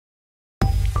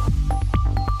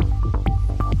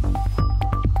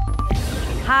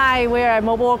Hi, we're at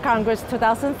Mobile World Congress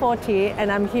 2014,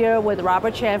 and I'm here with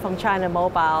Robert Chen from China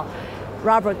Mobile.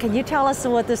 Robert, can you tell us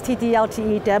what this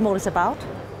TD-LTE demo is about?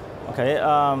 Okay,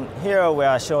 here we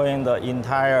are showing the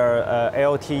entire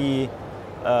LTE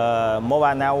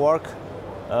mobile network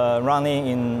running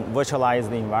in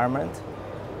virtualized environment.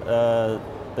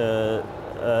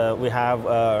 We have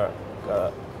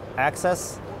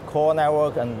access, core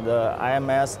network, and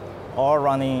IMS all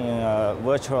running in a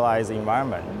virtualized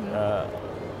environment.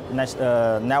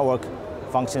 Network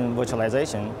function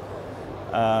virtualization.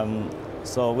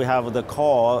 So we have the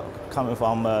core coming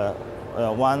from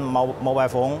one mobile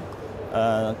phone,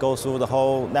 go through the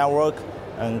whole network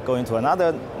and go into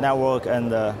another network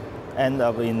and end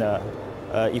up in the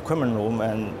equipment room.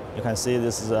 And you can see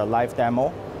this is a live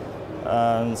demo.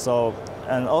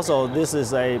 And also this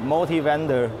is a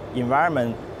multi-vendor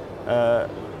environment. A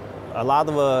lot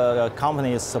of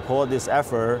companies support this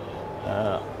effort.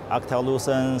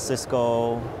 Alcatel-Lucent,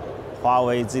 Cisco,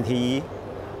 Huawei, ZTE.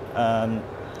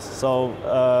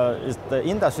 The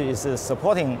industry is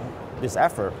supporting this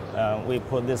effort. We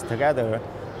put this together.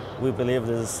 We believe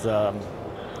this is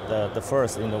the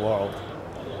first in the world.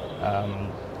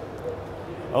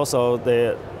 Also,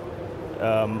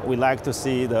 we like to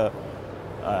see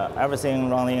everything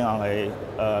running on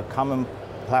a common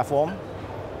platform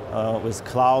with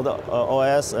cloud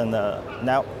OS and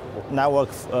network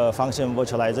function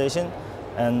virtualization,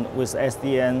 and with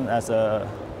SDN as a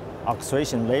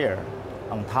orchestration layer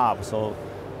on top. So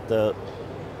the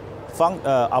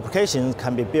applications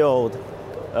can be built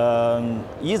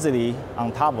easily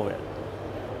on top of it.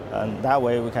 And that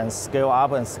way we can scale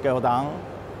up and scale down,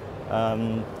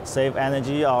 save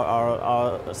energy.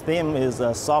 Our steam is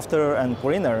softer and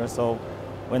greener, so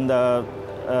when the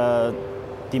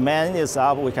demand is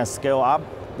up, we can scale up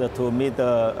to meet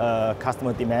the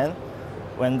customer demand.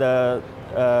 When the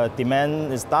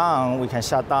demand is down, we can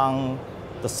shut down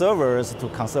the servers to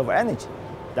conserve energy.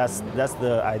 That's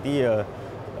the idea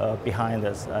behind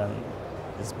this, and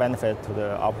it's benefit to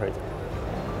the operator.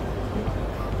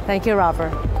 Thank you,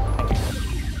 Robert.